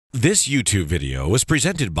This YouTube video was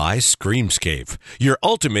presented by Screamscape, your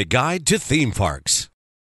ultimate guide to theme parks.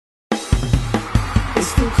 It's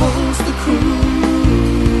the Coaster Crew.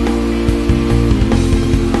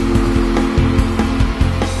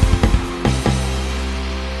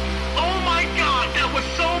 Oh my God, that was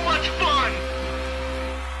so much fun!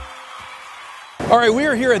 All right, we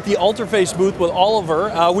are here at the Alterface booth with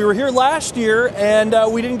Oliver. We were here last year, and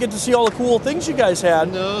we didn't get to see all the cool things you guys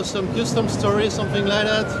had. No, some custom stories, something like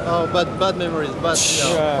that. Oh, but bad memories. But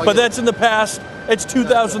But that's in the past. It's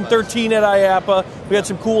 2013 at IAAPA. We had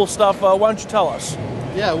some cool stuff. Why don't you tell us?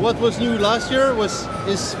 Yeah, what was new last year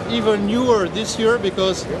is even newer this year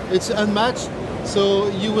because it's unmatched. So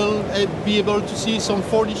you will be able to see some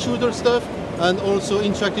 4D shooter stuff and also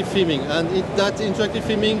interactive filming. And that interactive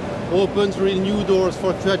filming opens really new doors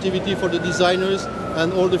for creativity for the designers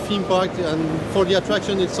and all the theme park, and for the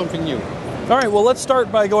attraction it's something new. All right, well, let's start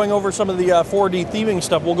by going over some of the 4D theming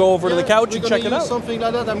stuff. We'll go over to the couch and check it out. Something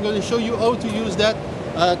like that. I'm going to show you how to use that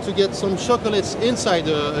to get some chocolates inside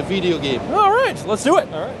a video game. All right, let's do it.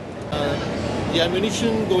 All right. The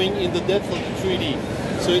ammunition going in the depth of the 3D.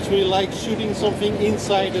 So it's really like shooting something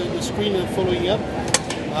inside the screen and following up.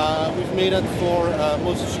 We've made it for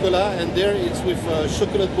Mousse au Chocolat, and there it's with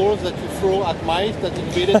chocolate balls that you throw at mice that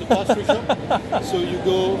invaded the pastry shop. So you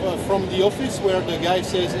go from the office where the guy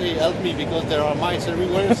says, hey, help me because there are mice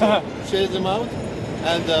everywhere, so chase them out.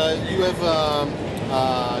 And you have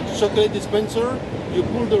a chocolate dispenser, you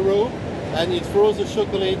pull the rope and it throws the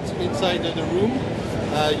chocolate inside the room.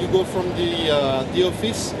 You go from the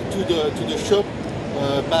office to the shop,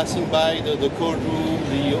 passing by the cold room,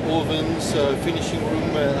 the ovens, finishing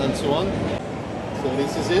room, and so on. So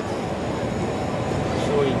this is it,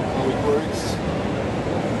 showing how it works.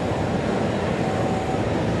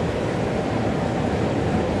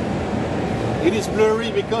 It is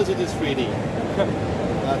blurry because it is 3D.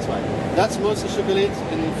 That's why. That's Mousse au Chocolat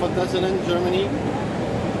in Phantasialand, Germany.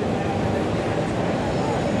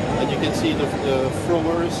 And you can see the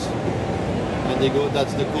throwers. And they go,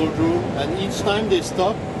 that's the cold room, and each time they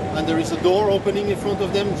stop and there is a door opening in front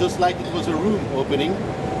of them just like it was a room opening.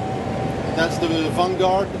 That's the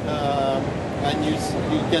Vanguard, and you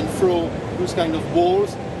can throw those kind of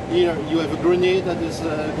balls. Here you have a grenade that is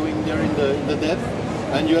going there in the depth,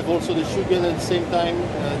 and you have also the shoot gun at the same time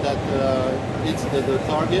that hits the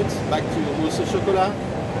target. Back to Mousse au Chocolat.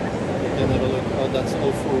 You can have a look. Oh, that's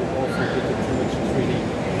awful too much 3D.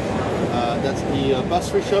 That's the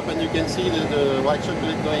pastry shop, and you can see the white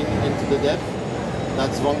chocolate going into the depth.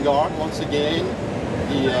 That's Vanguard once again,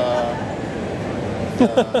 the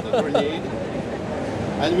grenade.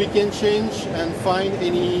 And we can change and find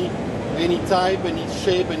any type, any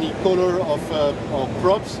shape, any color of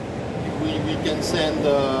props. We can send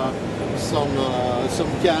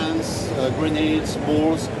some cans, grenades,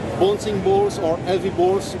 balls, bouncing balls or heavy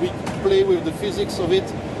balls. We play with the physics of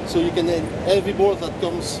it. So you can have heavy balls that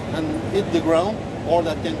comes and hit the ground, or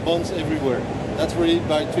that can bounce everywhere. That's really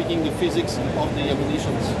by tweaking the physics of the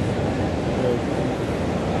ammunitions.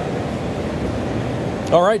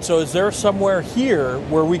 All right. So is there somewhere here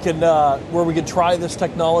where we can try this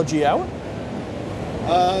technology out?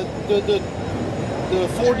 The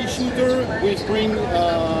 4D shooter, we bring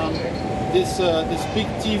this big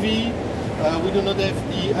TV. We do not have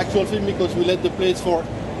the actual film because we let the plates for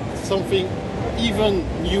something even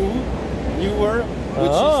newer, which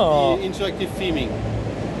is the interactive theming.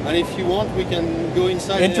 And if you want, we can go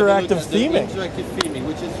inside interactive and have a look at theming. The interactive theming,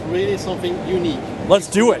 which is really something unique. Let's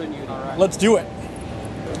do it. Let's do it.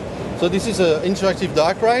 So this is an interactive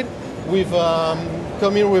dark ride. We've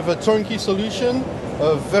come here with a turnkey solution,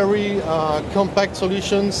 a very compact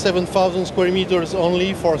solution, 7,000 square meters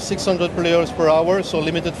only for 600 players per hour, so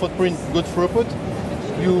limited footprint, good throughput.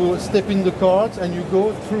 You step in the cart and you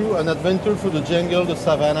go through an adventure through the jungle, the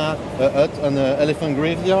savannah, hut, and an elephant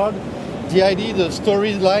graveyard. The idea, the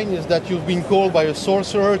storyline is that you've been called by a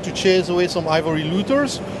sorcerer to chase away some ivory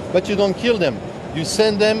looters, but you don't kill them. You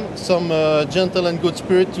send them some gentle and good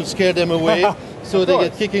spirit to scare them away, so they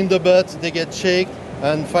get kicked in the butt, they get shaken,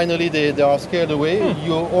 and finally they are scared away.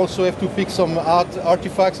 You also have to pick some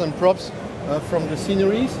artifacts and props from the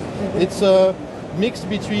sceneries. It's mixed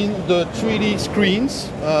between the 3D screens,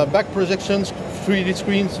 back projections, 3D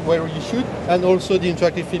screens where you shoot, and also the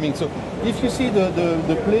interactive filming. So if you see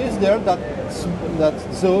the place there,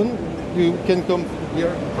 that zone, you can come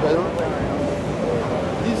here better.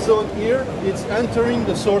 This zone here, it's entering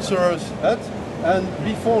the sorcerer's hut, and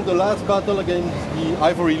before the last battle against the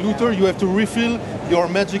ivory looter, you have to refill your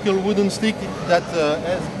magical wooden stick that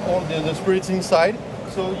has all the spirits inside.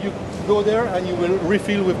 So you go there and you will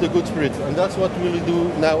refill with the good spirits. And that's what we'll do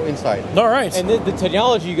now inside. All right. And the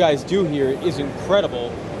technology you guys do here is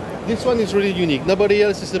incredible. This one is really unique. Nobody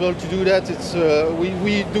else is able to do that. It's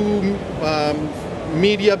we do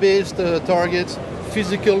media-based targets,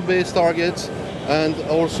 physical-based targets, and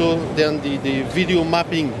also then the video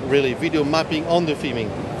mapping, really, video mapping on the theming.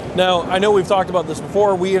 Now, I know we've talked about this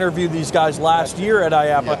before. We interviewed these guys last year at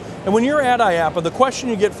IAAPA. Yeah. And when you're at IAAPA, the question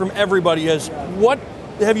you get from everybody is, what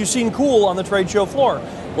have you seen cool on the trade show floor?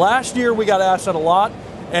 Last year, we got asked that a lot,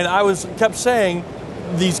 and I kept saying,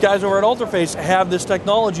 these guys over at Alterface have this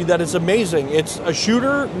technology that is amazing. It's a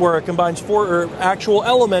shooter where it combines four actual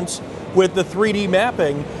elements with the 3D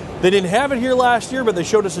mapping. They didn't have it here last year, but they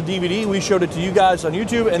showed us a DVD. We showed it to you guys on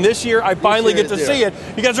YouTube, and this year I finally get to see it.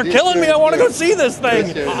 You guys are killing me. I want to go see this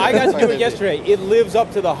thing. I got to do it yesterday. It lives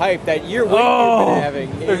up to the hype that you're waiting for having.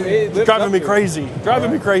 It's driving me crazy.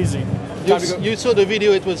 Driving me crazy. You saw the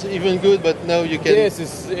video; it was even good, but now you can.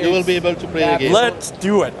 You will be able to play the game. Let's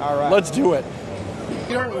do it. All right. Let's do it.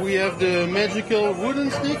 Here we have the magical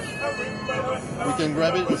wooden stick. We can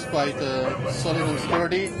grab it. It's quite solid and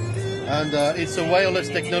sturdy. And it's a wireless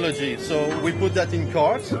technology, so we put that in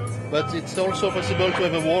carts, but it's also possible to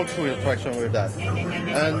have a walk-through attraction with that.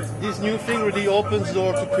 And this new thing really opens the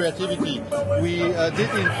door to creativity. We did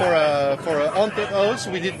it for a haunted house.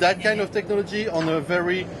 We did that kind of technology on a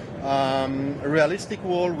very realistic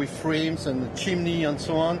wall with frames and chimney and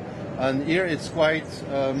so on. And here it's quite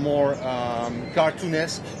more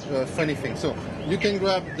cartoonesque, funny thing. So you can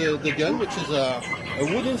grab the gun, which is a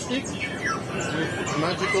wooden stick with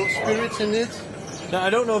magical spirits in it. Now, I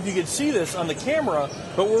don't know if you can see this on the camera,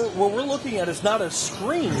 but what we're looking at is not a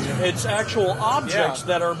screen. It's actual objects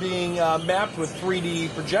that are being mapped with 3D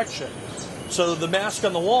projection. So the mask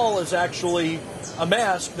on the wall is actually a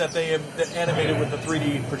mask that they have animated with the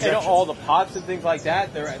 3D projection. And all the pots and things like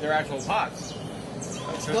that, they're actual pots.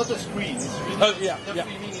 It's not a screen. It's really the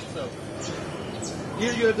filming itself.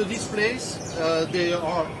 Here you have the displays. They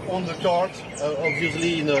are on the cart,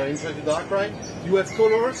 obviously in Into the Dark Ride. You have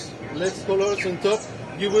colors, less colors on top.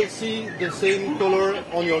 You will see the same color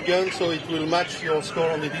on your gun, so it will match your score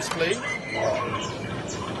on the display.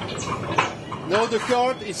 Now the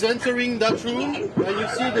cart is entering that room, and you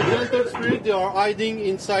see the gentle spirit. They are hiding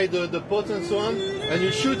inside the pot and so on. And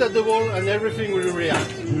you shoot at the wall, and everything will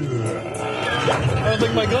react. I don't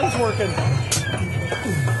think my gun's working.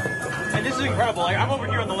 And this is incredible. Like, I'm over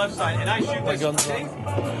here on the left side, and I shoot this thing,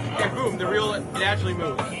 and boom, it actually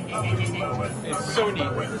moves. It's so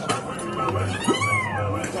neat.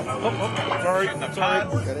 Sorry.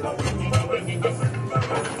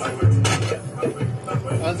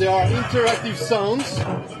 And there are interactive sounds.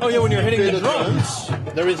 Oh yeah, when you're hitting the drums.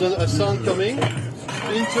 There is a sound coming.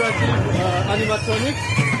 Interactive animatronics.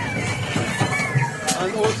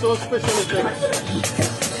 And also special effects.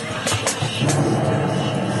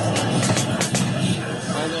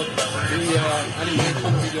 Video animation.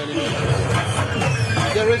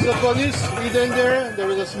 There is a bonus hidden there. There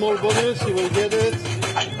is a small bonus. You will get it.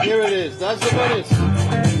 Here it is. That's the bonus.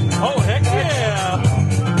 Oh, heck yeah!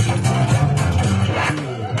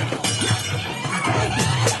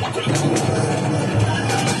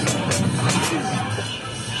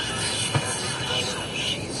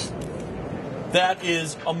 That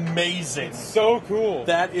is amazing. It's so cool.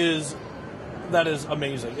 That is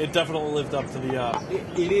amazing. It definitely lived up to the...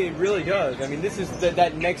 It really does. I mean, this is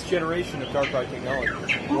that next generation of dark ride technology.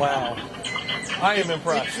 Wow. I am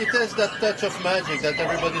impressed. It has that touch of magic that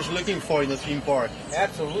everybody's looking for in a theme park.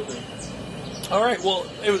 Absolutely. All right. Well,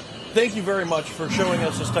 thank you very much for showing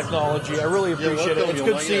us this technology. I really appreciate it. It's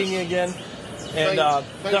good seeing you again. And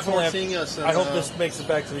definitely, seeing us. And, I hope this makes it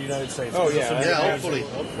back to the United States. Oh yeah, hopefully.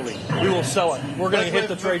 We will sell it. We're going to hit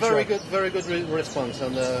the trade show. Very good response,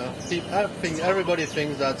 and I think everybody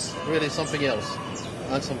thinks that's really something else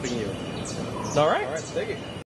and something new. All right. Thank you.